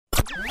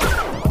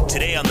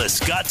Today on the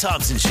Scott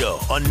Thompson Show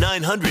on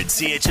 900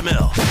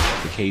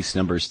 CHML. The case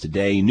numbers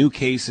today, new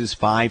cases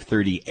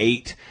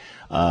 538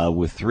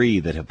 with 3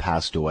 that have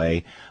passed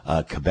away.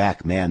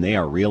 Quebec, man, they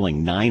are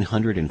reeling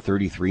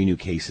 933 new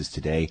cases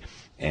today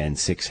and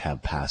 6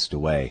 have passed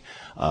away.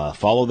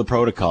 Follow the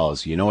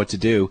protocols. You know what to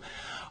do.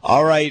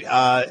 All right.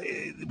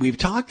 We've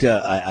talked,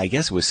 I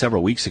guess it was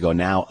several weeks ago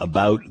now,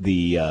 about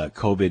the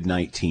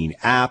COVID-19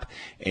 app,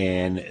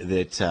 and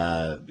that,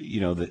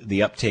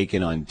 the uptake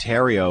in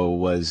Ontario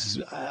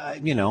was,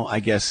 I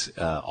guess,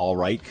 all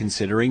right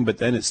considering, but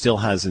then it still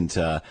hasn't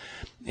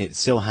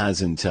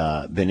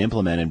been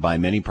implemented by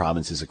many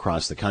provinces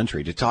across the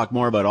country. To talk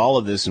more about all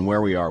of this and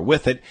where we are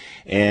with it,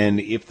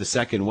 and if the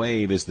second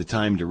wave is the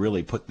time to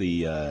really put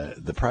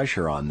the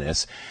pressure on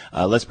this,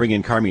 let's bring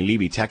in Carmi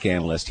Levy, tech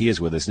analyst. He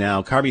is with us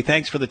now. Carmi,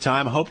 thanks for the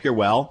time. I hope you're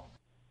well.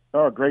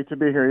 Oh, great to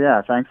be here.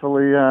 Yeah,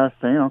 thankfully,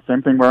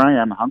 same thing where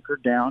I am,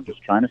 hunkered down,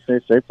 just trying to stay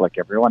safe like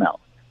everyone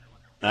else.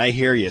 I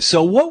hear you.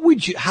 So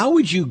how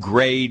would you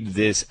grade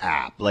this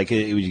app? Like, would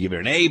you give it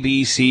an A,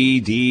 B, C,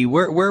 D?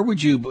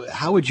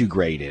 How would you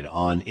grade it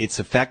on its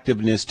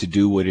effectiveness to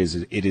do what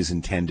it is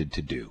intended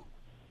to do?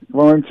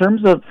 Well, in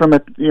terms of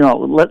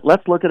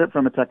let's look at it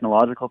from a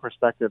technological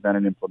perspective and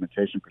an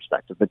implementation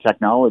perspective. The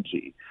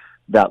technology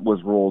that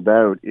was rolled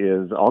out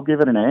I'll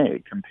give it an A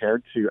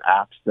compared to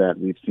apps that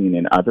we've seen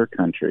in other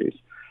countries.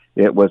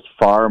 It was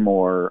far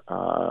more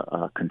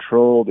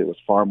controlled. It was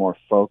far more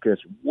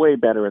focused, way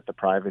better at the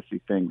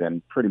privacy thing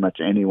than pretty much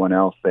anyone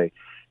else. They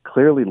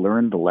clearly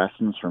learned the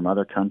lessons from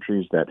other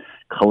countries that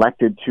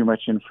collected too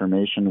much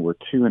information, were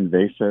too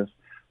invasive,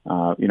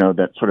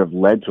 that sort of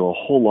led to a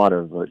whole lot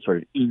of sort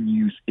of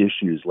in-use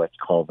issues, let's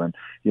call them.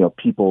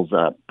 People's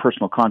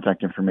personal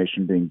contact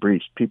information being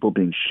breached, people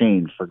being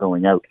shamed for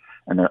going out,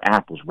 and their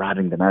app was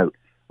ratting them out.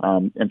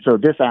 And so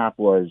this app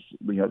was,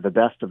 the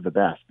best of the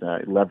best,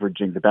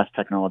 leveraging the best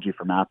technology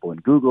from Apple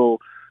and Google.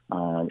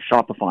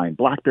 Shopify and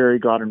BlackBerry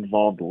got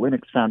involved, the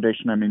Linux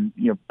Foundation. I mean,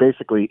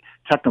 basically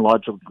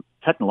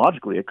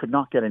technologically, it could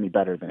not get any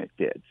better than it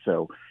did.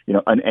 So,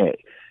 an A.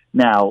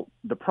 Now,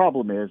 the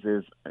problem is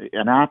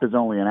an app is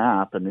only an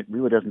app, and it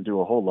really doesn't do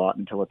a whole lot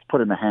until it's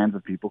put in the hands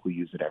of people who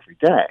use it every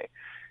day.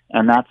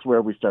 And that's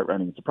where we start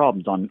running into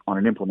problems. On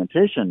an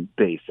implementation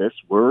basis,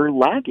 we're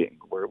lagging.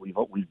 We're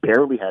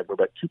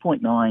about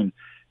 2.9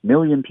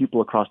 million people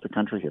across the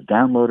country have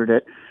downloaded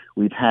it.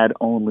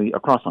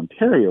 Across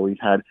Ontario, we've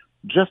had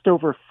just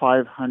over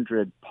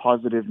 500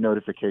 positive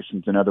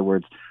notifications. In other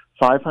words,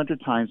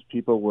 500 times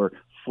people were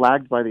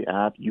flagged by the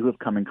app. You have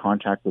come in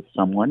contact with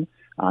someone,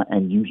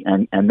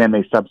 and then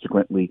they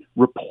subsequently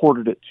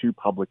reported it to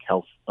public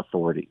health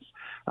authorities.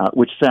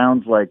 Which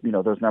sounds like,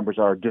 those numbers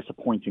are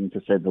disappointing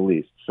to say the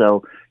least.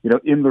 So,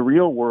 in the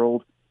real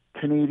world,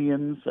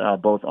 Canadians,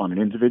 both on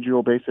an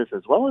individual basis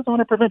as well as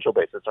on a provincial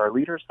basis, our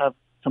leaders have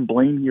some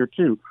blame here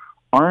too,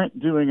 aren't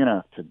doing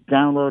enough to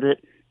download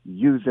it,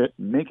 use it,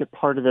 make it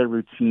part of their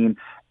routine,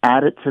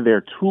 add it to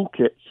their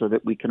toolkit so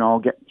that we can all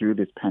get through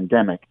this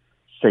pandemic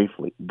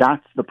safely.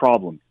 That's the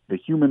problem. The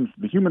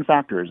human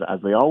factors, as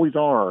they always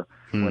are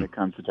when it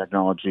comes to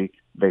technology,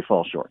 they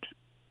fall short.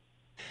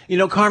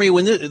 Carmi,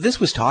 when this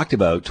was talked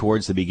about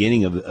towards the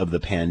beginning of the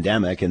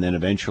pandemic and then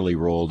eventually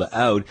rolled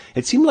out,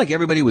 it seemed like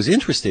everybody was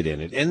interested in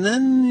it. And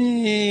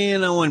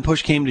then, when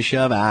push came to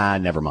shove,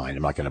 never mind,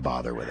 I'm not going to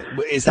bother with it.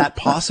 Is that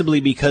possibly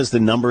because the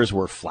numbers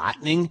were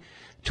flattening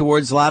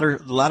towards the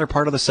latter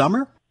part of the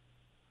summer?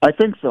 I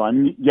think so. I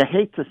mean, you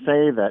hate to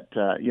say that,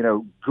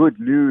 good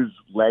news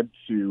led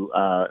to,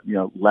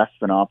 less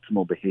than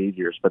optimal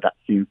behaviors, but that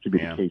seems to be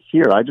the case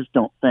here. I just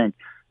don't think,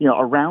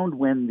 around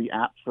when the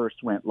app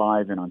first went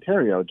live in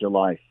Ontario,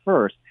 July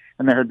 1st,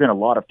 and there had been a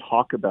lot of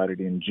talk about it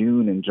in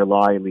June and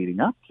July leading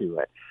up to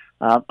it,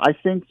 I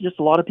think just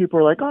a lot of people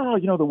are like,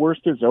 the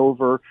worst is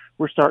over.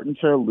 We're starting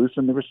to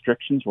loosen the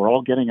restrictions. We're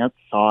all getting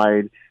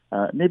outside.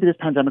 Maybe this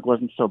pandemic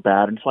wasn't so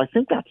bad. And so I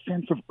think that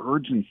sense of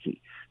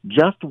urgency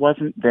just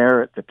wasn't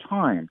there at the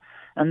time.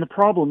 And the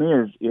problem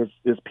is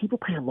people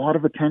pay a lot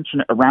of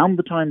attention around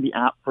the time the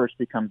app first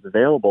becomes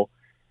available,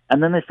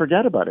 and then they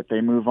forget about it.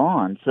 They move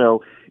on.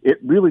 So it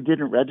really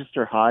didn't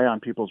register high on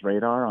people's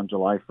radar on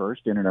July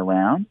 1st in and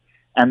around.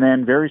 And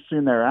then very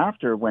soon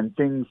thereafter, when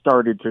things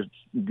started to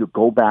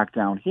go back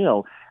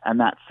downhill and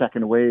that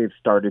second wave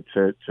started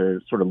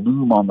to sort of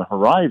loom on the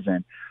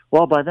horizon,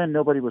 well, by then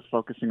nobody was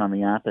focusing on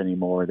the app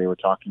anymore. They were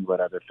talking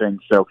about other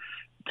things. So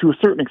to a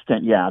certain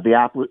extent, the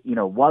app,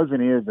 was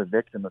and is a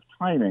victim of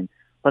timing,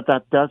 but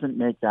that doesn't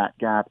make that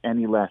gap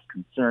any less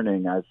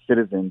concerning. As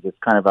citizens, it's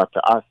kind of up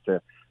to us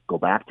to go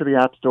back to the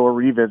App Store,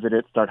 revisit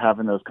it, start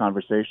having those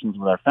conversations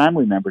with our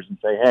family members and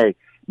say, hey,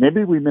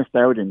 maybe we missed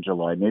out in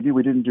July. Maybe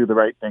we didn't do the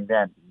right thing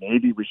then.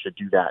 Maybe we should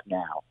do that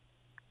now.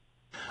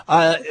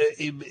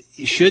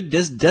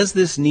 Does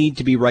this need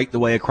to be right the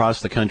way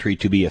across the country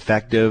to be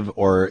effective,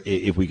 or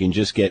if we can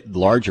just get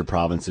larger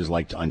provinces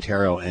like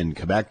Ontario and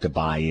Quebec to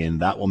buy in,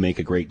 that will make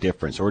a great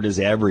difference? Or does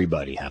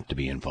everybody have to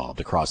be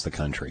involved across the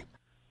country?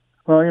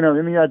 Well, in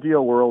the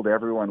ideal world,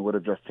 everyone would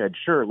have just said,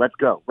 sure, let's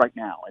go right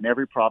now. And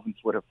every province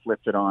would have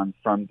flipped it on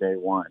from day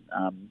one.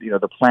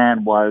 The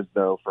plan was,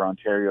 though, for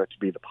Ontario to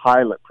be the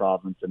pilot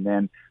province, and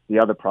then the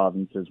other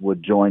provinces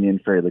would join in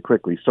fairly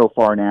quickly. So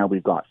far now,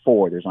 we've got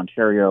 4. There's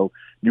Ontario,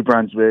 New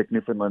Brunswick,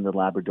 Newfoundland and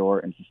Labrador,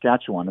 and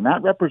Saskatchewan. And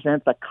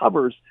that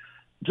covers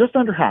just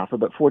under half,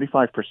 about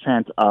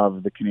 45%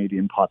 of the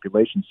Canadian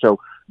population. So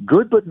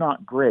good, but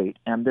not great.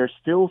 And there's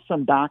still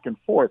some back and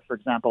forth. For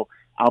example,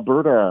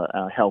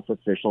 Alberta health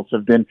officials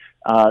have been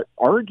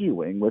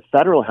arguing with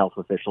federal health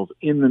officials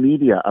in the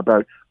media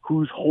about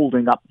who's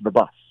holding up the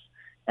bus.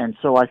 And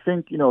so I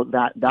think,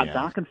 that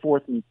back and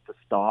forth needs to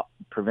stop.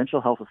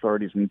 Provincial health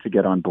authorities need to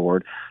get on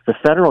board. The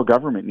federal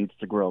government needs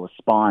to grow a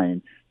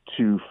spine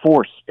to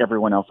force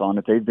everyone else on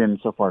it. They've been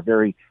so far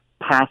very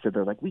passive.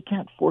 They're like, we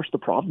can't force the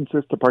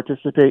provinces to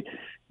participate.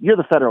 You're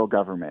the federal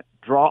government.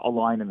 Draw a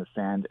line in the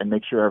sand and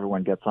make sure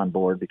everyone gets on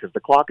board, because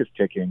the clock is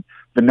ticking.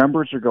 The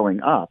numbers are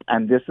going up,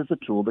 and this is a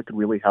tool that could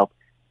really help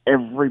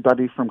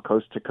everybody from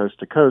coast to coast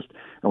to coast.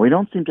 And we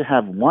don't seem to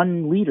have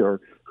one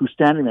leader who's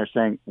standing there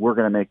saying, we're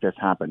going to make this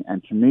happen.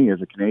 And to me,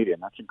 as a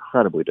Canadian, that's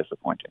incredibly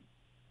disappointing.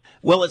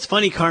 Well, it's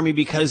funny, Carmi,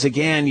 because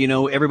again,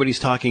 everybody's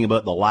talking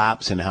about the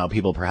lapse and how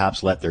people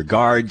perhaps let their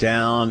guard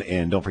down,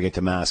 and don't forget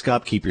to mask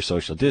up, keep your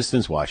social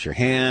distance, wash your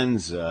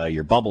hands,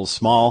 your bubble's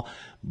small,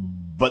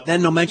 but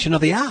then no mention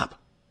of the app.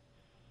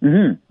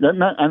 Mm-hmm.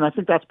 And I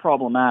think that's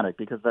problematic,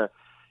 because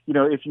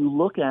if you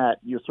look at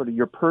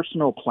your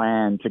personal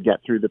plan to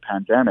get through the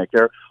pandemic,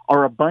 there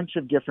are a bunch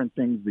of different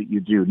things that you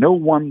do. No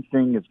one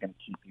thing is going to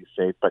keep you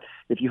safe, but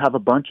if you have a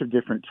bunch of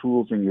different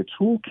tools in your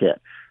toolkit,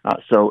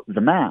 so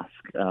the mask,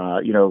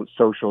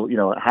 social,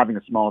 having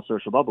a small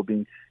social bubble,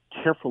 being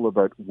careful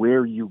about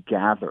where you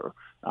gather,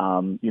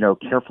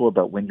 careful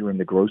about when you're in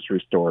the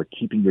grocery store,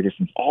 keeping your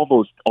distance, all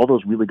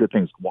those really good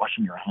things,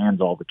 washing your hands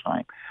all the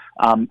time.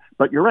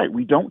 But you're right,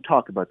 we don't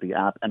talk about the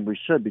app, and we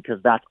should, because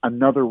that's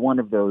another one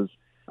of those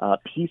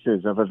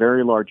pieces of a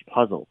very large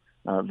puzzle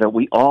that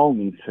we all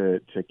need to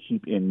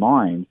keep in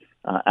mind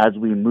as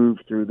we move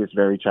through this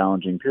very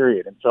challenging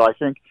period. And so I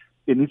think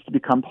it needs to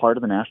become part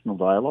of the national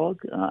dialogue,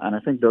 and I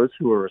think those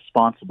who are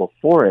responsible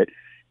for it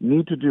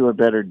need to do a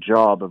better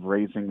job of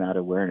raising that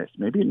awareness.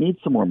 Maybe it needs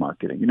some more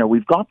marketing.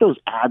 We've got those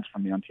ads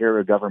from the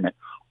Ontario government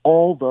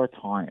all the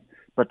time,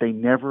 but they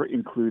never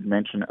include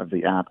mention of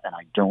the app, and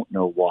I don't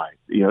know why.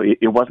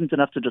 It wasn't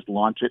enough to just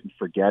launch it and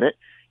forget it.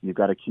 You've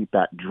got to keep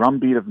that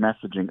drumbeat of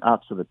messaging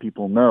up so that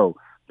people know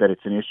that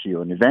it's an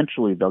issue, and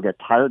eventually they'll get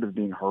tired of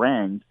being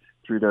harangued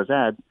through those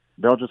ads.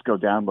 They'll just go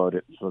download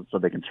it so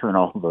they can turn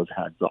all of those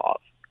ads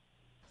off.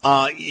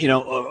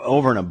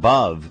 Over and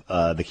above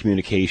the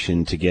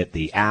communication to get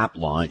the app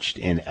launched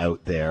and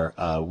out there,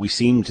 we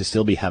seem to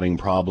still be having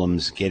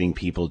problems getting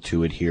people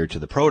to adhere to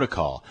the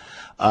protocol.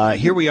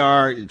 Here we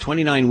are,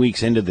 29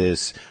 weeks into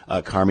this,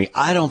 Carmi.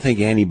 I don't think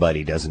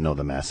anybody doesn't know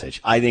the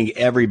message. I think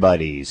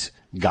everybody's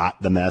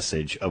got the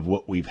message of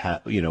what we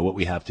have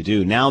to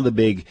do. Now the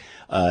big,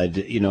 now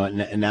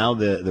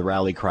the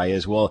rally cry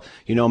is, well,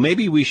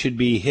 maybe we should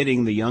be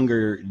hitting the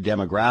younger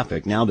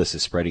demographic. Now this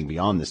is spreading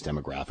beyond this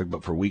demographic,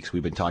 but for weeks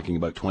we've been talking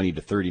about 20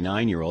 to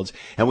 39-year-olds,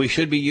 and we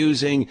should be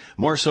using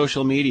more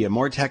social media,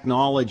 more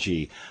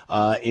technology,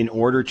 in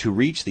order to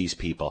reach these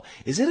people.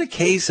 Is it a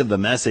case of the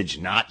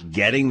message not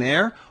getting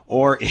there?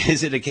 Or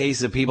is it a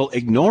case of people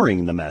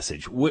ignoring the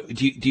message?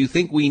 Do you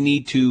think we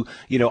need to,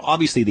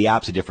 obviously the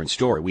app's a different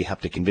story. We have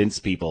to convince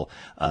people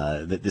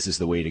that this is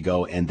the way to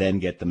go and then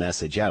get the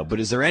message out. But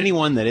is there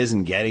anyone that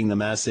isn't getting the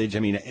message? I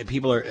mean,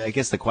 I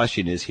guess the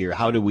question is here,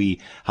 how do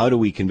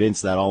we convince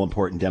that all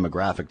important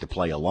demographic to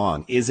play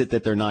along? Is it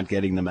that they're not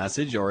getting the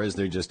message, or is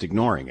they just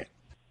ignoring it?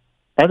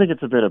 I think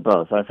it's a bit of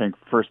both. I think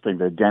first thing,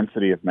 the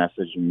density of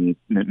messaging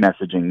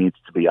needs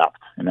to be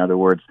upped. In other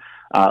words,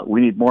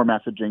 we need more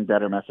messaging,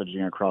 better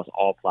messaging across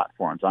all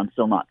platforms. I'm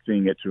still not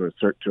seeing it to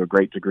a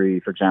great degree.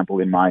 For example,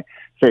 in my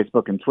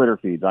Facebook and Twitter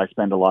feeds, I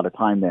spend a lot of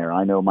time there.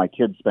 I know my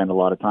kids spend a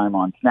lot of time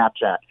on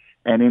Snapchat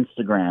and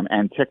Instagram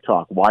and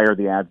TikTok. Why are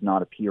the ads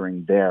not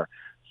appearing there?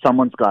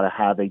 Someone's got to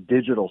have a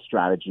digital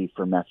strategy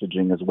for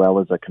messaging as well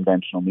as a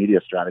conventional media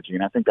strategy,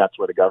 and I think that's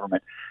where the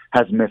government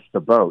has missed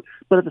the boat.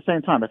 But at the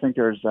same time, I think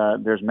there's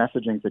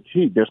messaging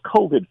fatigue. There's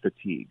COVID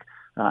fatigue.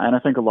 And I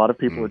think a lot of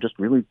people are just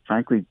really,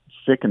 frankly,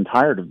 sick and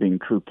tired of being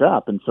cooped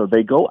up. And so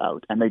they go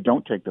out and they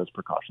don't take those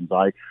precautions.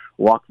 I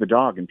walk the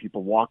dog and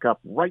people walk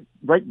up right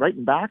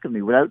in back of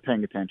me without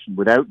paying attention,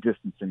 without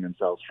distancing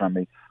themselves from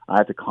me. I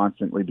have to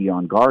constantly be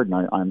on guard,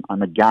 and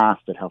I'm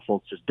aghast at how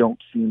folks just don't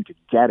seem to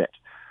get it.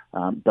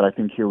 But I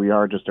think here we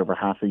are just over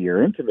half a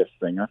year into this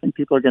thing. I think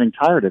people are getting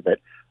tired of it,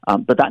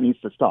 but that needs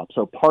to stop.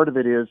 So part of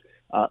it is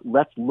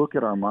let's look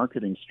at our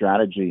marketing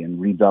strategy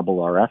and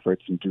redouble our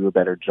efforts and do a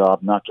better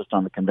job, not just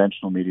on the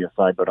conventional media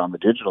side, but on the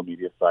digital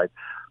media side.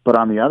 But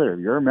on the other, if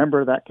you're a member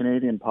of that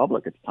Canadian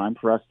public, it's time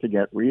for us to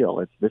get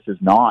real. This is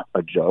not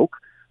a joke.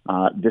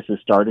 This is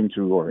starting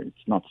to, or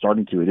it's not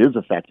starting to, it is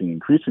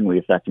increasingly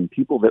affecting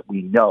people that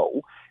we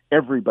know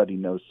everybody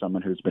knows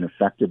someone who's been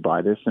affected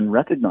by this, and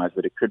recognize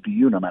that it could be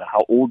you, no matter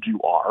how old you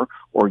are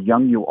or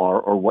young you are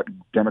or what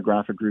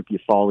demographic group you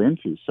fall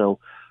into. So,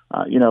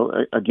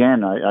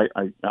 again,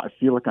 I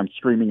feel like I'm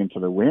screaming into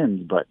the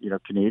wind, but,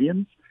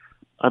 Canadians,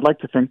 I'd like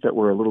to think that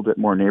we're a little bit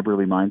more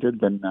neighborly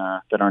minded than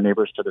our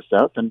neighbors to the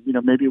south. And,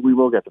 maybe we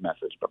will get the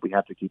message, but we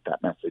have to keep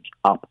that message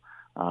up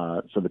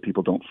so that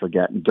people don't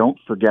forget, and don't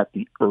forget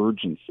the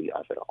urgency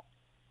of it all.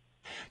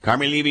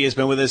 Carmi Levy has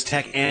been with us,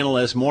 tech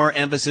analyst. More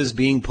emphasis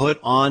being put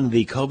on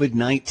the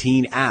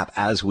COVID-19 app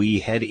as we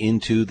head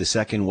into the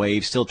second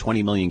wave. Still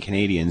 20 million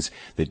Canadians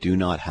that do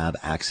not have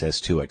access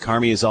to it.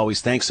 Carmi, as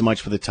always, thanks so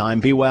much for the time.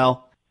 Be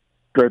well.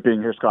 Great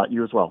being here, Scott.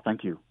 You as well.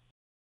 Thank you.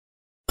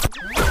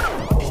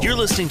 You're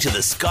listening to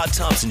the Scott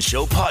Thompson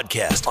Show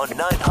podcast on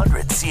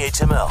 900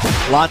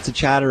 CHML. Lots of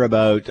chatter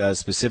about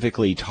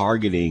specifically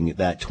targeting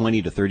that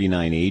 20 to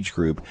 39 age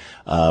group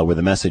where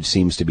the message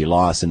seems to be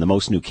lost. And the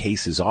most new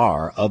cases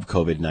are of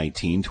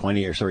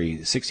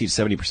COVID-19. 60 to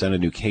 70%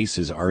 of new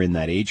cases are in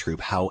that age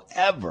group.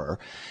 However,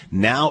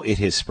 now it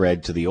has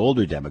spread to the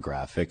older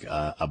demographic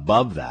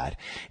above that.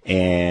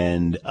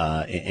 And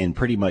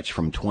pretty much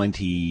from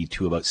 20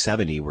 to about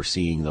 70, we're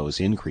seeing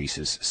those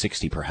increases,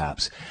 60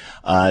 perhaps.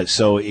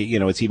 So,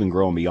 it's even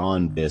grown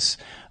beyond this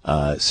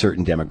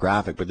certain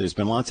demographic, but there's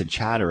been lots of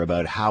chatter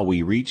about how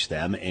we reach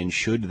them and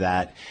should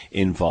that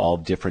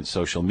involve different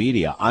social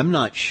media. I'm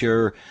not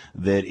sure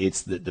that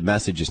it's that the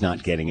message is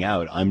not getting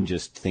out. I'm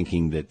just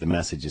thinking that the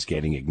message is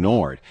getting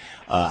ignored.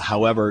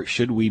 However,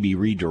 should we be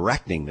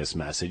redirecting this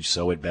message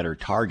so it better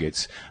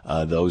targets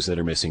those that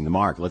are missing the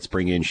mark? Let's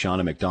bring in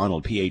Shauna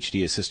McDonald,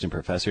 PhD, Assistant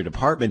Professor,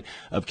 Department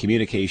of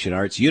Communication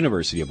Arts,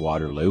 University of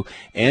Waterloo,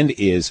 and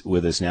is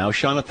with us now.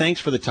 Shauna,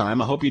 thanks for the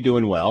time. I hope you're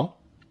doing well.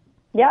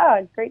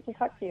 Yeah, great to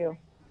talk to you.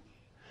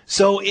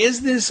 So is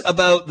this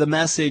about the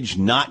message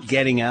not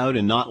getting out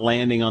and not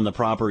landing on the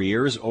proper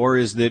ears, or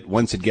is that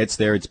once it gets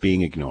there, it's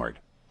being ignored?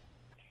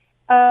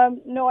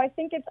 No, I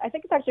think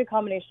it's actually a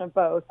combination of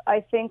both.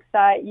 I think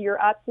that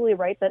you're absolutely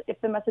right that if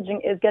the messaging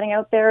is getting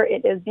out there,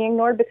 it is being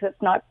ignored because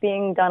it's not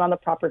being done on the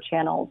proper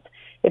channels.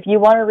 If you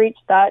want to reach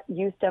that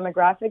youth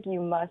demographic,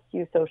 you must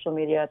use social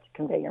media to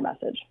convey your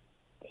message.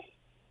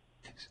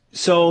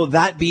 So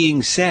that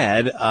being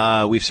said,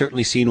 we've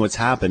certainly seen what's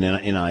happened,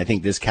 and I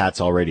think this cat's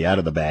already out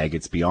of the bag.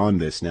 It's beyond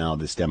this now,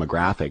 this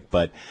demographic.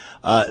 But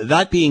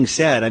that being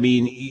said, I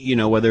mean,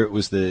 whether it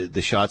was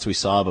the shots we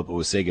saw up at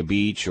Wasaga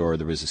Beach, or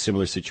there was a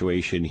similar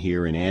situation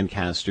here in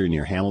Ancaster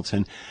near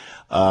Hamilton,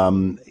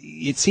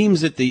 it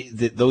seems that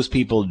that those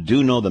people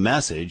do know the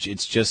message.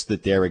 It's just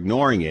that they're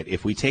ignoring it.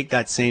 If we take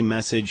that same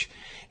message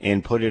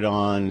and put it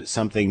on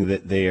something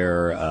that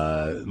they're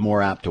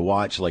more apt to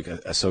watch, like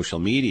a social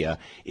media,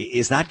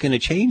 is that going to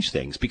change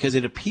things? Because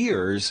it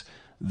appears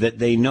that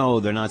they know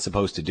they're not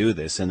supposed to do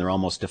this, and they're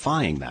almost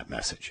defying that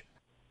message.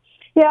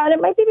 Yeah, and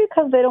it might be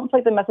because they don't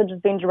feel like the message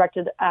is being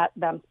directed at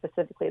them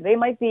specifically. They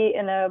might be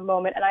in a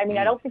moment, and I mean,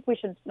 I don't think we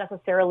should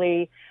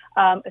necessarily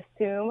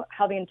assume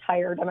how the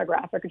entire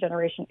demographic or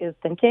generation is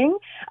thinking.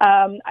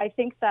 I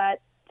think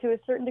that to a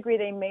certain degree,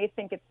 they may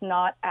think it's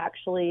not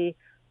actually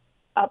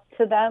up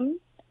to them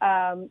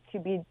to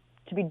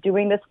be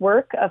doing this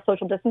work of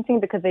social distancing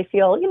because they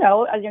feel,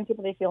 as young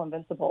people, they feel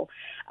invincible.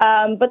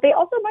 But they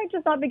also might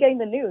just not be getting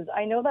the news.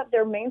 I know that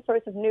their main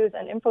source of news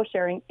and info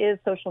sharing is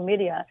social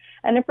media.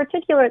 And in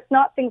particular, it's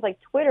not things like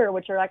Twitter,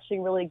 which are actually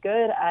really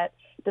good at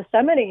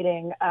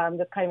disseminating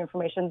this kind of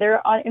information.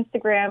 They're on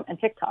Instagram and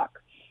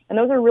TikTok. And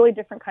those are really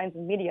different kinds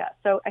of media.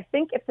 So I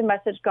think if the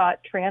message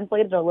got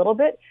translated a little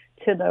bit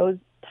to those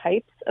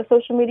types of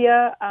social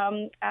media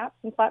apps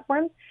and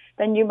platforms,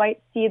 then you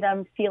might see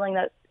them feeling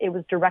that it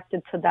was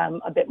directed to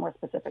them a bit more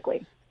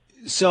specifically.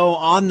 So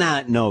on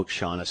that note,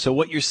 Shauna, so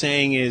what you're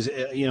saying is,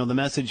 the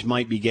message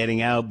might be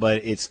getting out,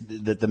 but it's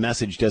that the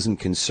message doesn't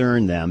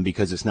concern them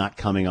because it's not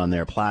coming on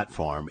their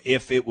platform.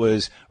 If it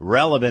was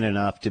relevant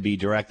enough to be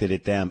directed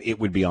at them, it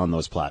would be on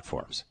those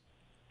platforms.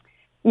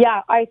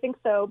 Yeah, I think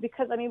so.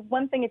 Because,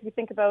 one thing, if you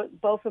think about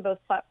both of those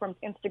platforms,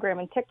 Instagram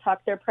and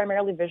TikTok, they're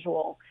primarily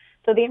visual.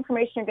 So the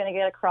information you're going to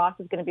get across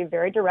is going to be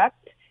very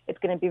direct. It's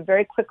going to be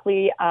very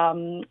quickly,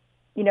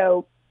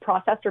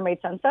 processed or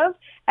made sense of,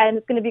 and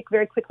it's going to be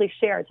very quickly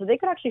shared. So they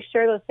could actually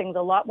share those things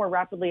a lot more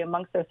rapidly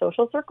amongst their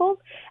social circles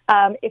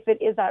if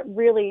it is that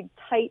really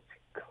tight,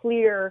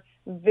 clear,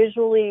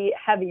 visually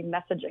heavy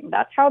messaging.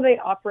 That's how they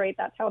operate.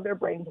 That's how their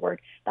brains work.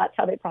 That's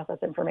how they process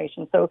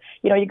information. So,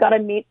 you got to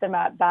meet them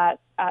at that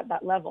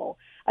level.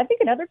 I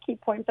think another key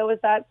point, though, is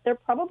that they're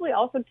probably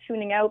also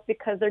tuning out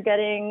because they're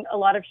getting a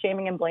lot of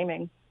shaming and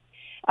blaming.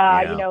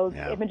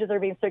 Images are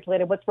being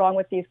circulated. What's wrong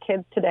with these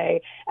kids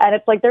today? And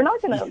it's like they're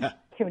not going to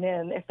tune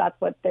in if that's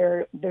what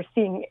they're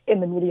seeing in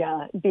the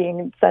media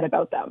being said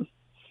about them.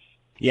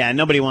 Yeah,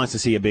 nobody wants to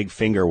see a big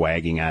finger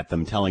wagging at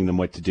them, telling them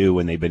what to do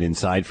when they've been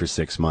inside for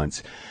 6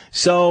 months.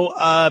 So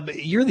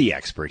you're the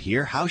expert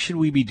here. How should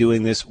we be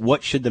doing this?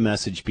 What should the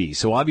message be?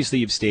 So obviously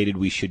you've stated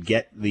we should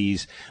get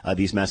these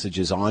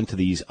messages onto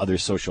these other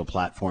social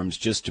platforms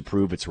just to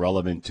prove it's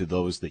relevant to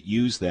those that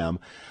use them.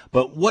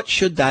 But what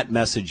should that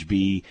message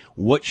be?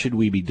 What should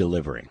we be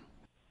delivering?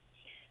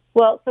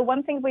 Well, so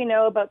one thing we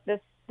know about this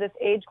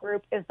age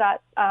group is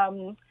that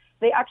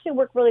they actually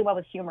work really well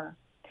with humor.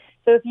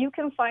 So if you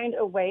can find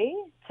a way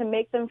to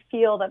make them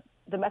feel that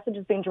the message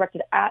is being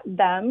directed at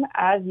them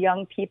as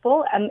young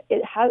people, and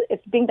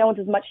it's being done with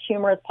as much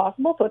humor as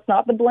possible. So it's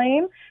not the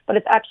blame, but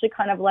it's actually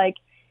kind of like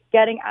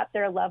getting at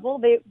their level.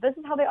 This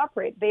is how they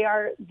operate.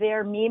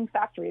 They're meme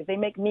factories. They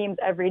make memes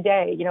every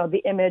day. You know, the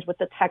image with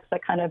the text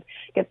that kind of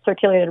gets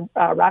circulated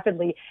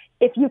rapidly.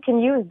 If you can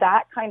use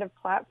that kind of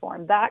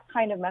platform, that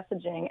kind of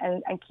messaging,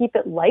 and keep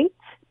it light,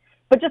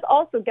 but just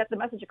also get the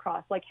message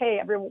across, like,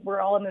 hey,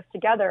 we're all in this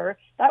together.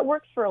 That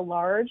works for a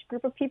large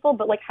group of people,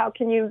 but like, how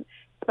can you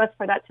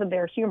specify that to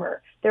their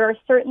humor? There are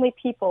certainly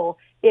people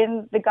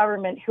in the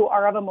government who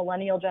are of a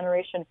millennial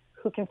generation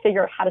who can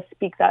figure out how to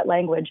speak that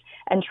language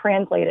and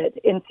translate it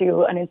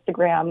into an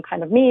Instagram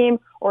kind of meme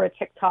or a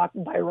TikTok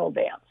viral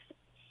dance.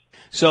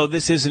 So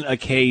this isn't a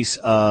case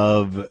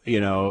of,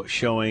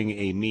 showing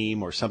a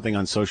meme or something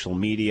on social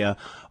media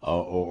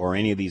or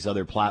any of these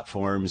other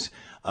platforms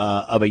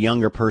of a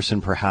younger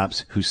person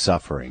perhaps who's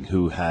suffering,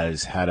 who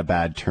has had a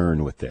bad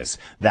turn with this.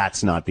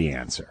 That's not the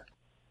answer.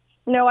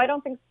 No, I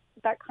don't think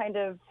that kind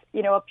of,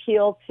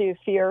 appeal to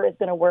fear is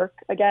going to work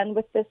again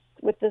with this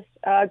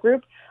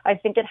group. I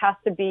think it has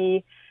to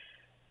be,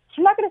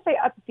 I'm not going to say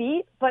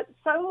upbeat, but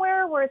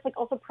somewhere where it's like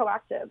also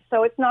proactive.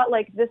 So it's not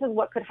like this is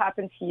what could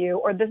happen to you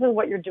or this is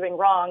what you're doing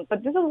wrong,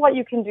 but this is what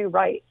you can do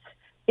right.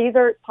 These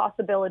are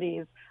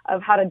possibilities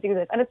of how to do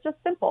this. And it's just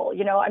simple.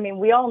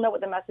 We all know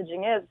what the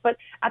messaging is, but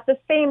at the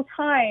same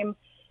time,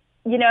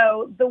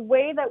 the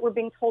way that we're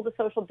being told to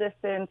social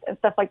distance and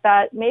stuff like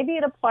that, maybe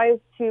it applies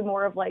to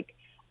more of like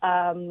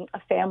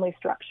a family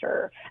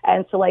structure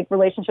and to like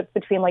relationships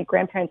between like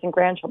grandparents and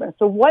grandchildren.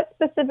 So what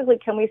specifically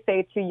can we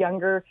say to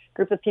younger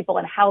groups of people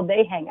and how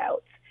they hang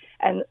out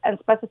and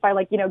specify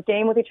like,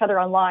 game with each other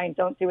online,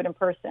 don't do it in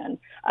person.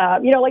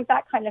 Like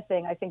that kind of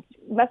thing. I think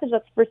message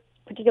that's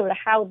particular to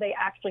how they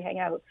actually hang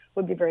out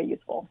would be very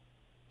useful.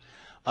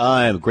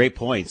 Great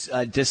points.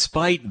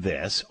 Despite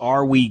this,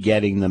 are we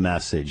getting the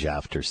message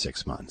after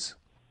 6 months?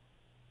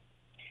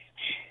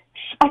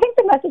 I think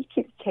the message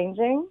keeps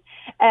changing.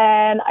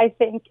 And I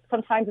think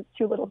sometimes it's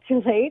too little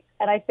too late.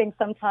 And I think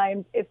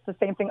sometimes it's the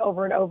same thing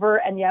over and over,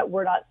 and yet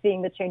we're not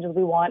seeing the changes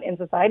we want in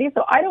society.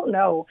 So I don't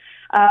know.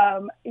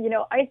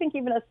 I think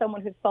even as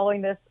someone who's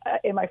following this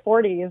in my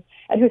 40s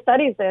and who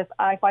studies this,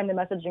 I find the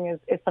messaging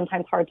is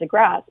sometimes hard to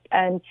grasp.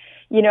 And,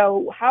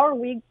 how are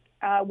we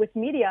with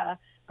media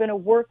going to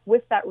work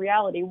with that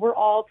reality? We're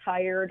all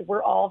tired.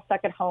 We're all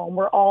stuck at home.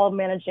 We're all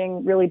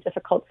managing really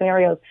difficult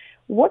scenarios.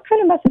 What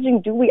kind of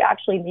messaging do we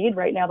actually need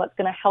right now that's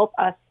going to help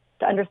us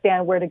to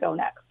understand where to go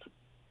next?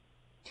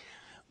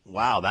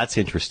 Wow, that's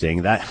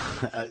interesting. That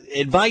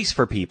advice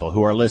for people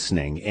who are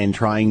listening and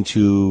trying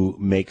to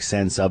make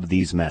sense of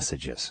these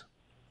messages.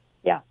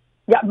 Yeah.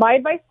 My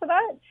advice to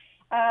that,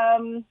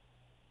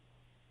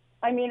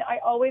 I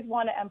always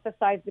want to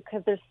emphasize,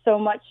 because there's so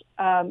much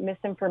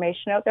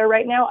misinformation out there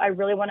right now, I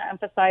really want to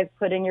emphasize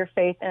putting your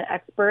faith in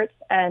experts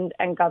and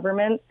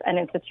governments and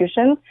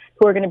institutions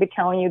who are going to be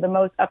telling you the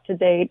most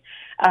up-to-date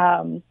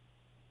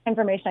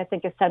information. I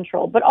think is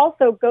central, but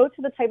also go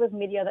to the type of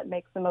media that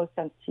makes the most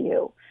sense to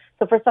you.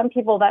 So for some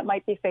people that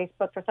might be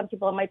Facebook, for some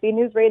people it might be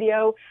news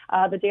radio,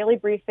 the daily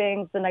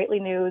briefings, the nightly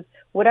news,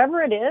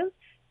 whatever it is.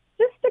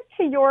 Just stick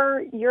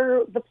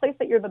to the place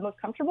that you're the most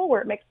comfortable,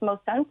 where it makes the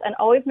most sense, and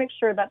always make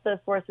sure that the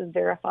source is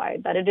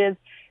verified, that it is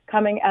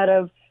coming out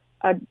of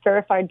a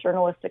verified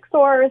journalistic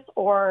source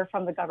or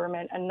from the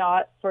government, and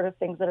not sort of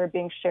things that are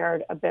being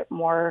shared a bit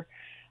more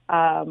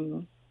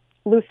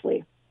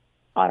loosely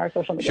on our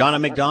social media.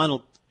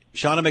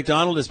 Shauna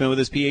McDonald has been with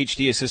us,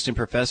 PhD, Assistant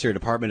Professor,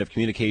 Department of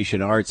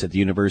Communication Arts at the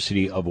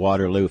University of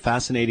Waterloo.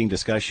 Fascinating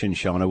discussion,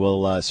 Shauna.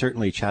 We'll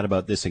certainly chat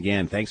about this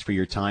again. Thanks for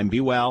your time.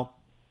 Be well.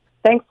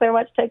 Thanks so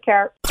much. Take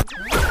care.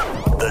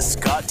 The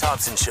Scott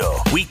Thompson Show,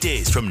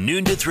 weekdays from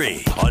noon to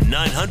 3 on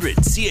 900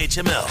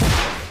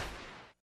 CHML.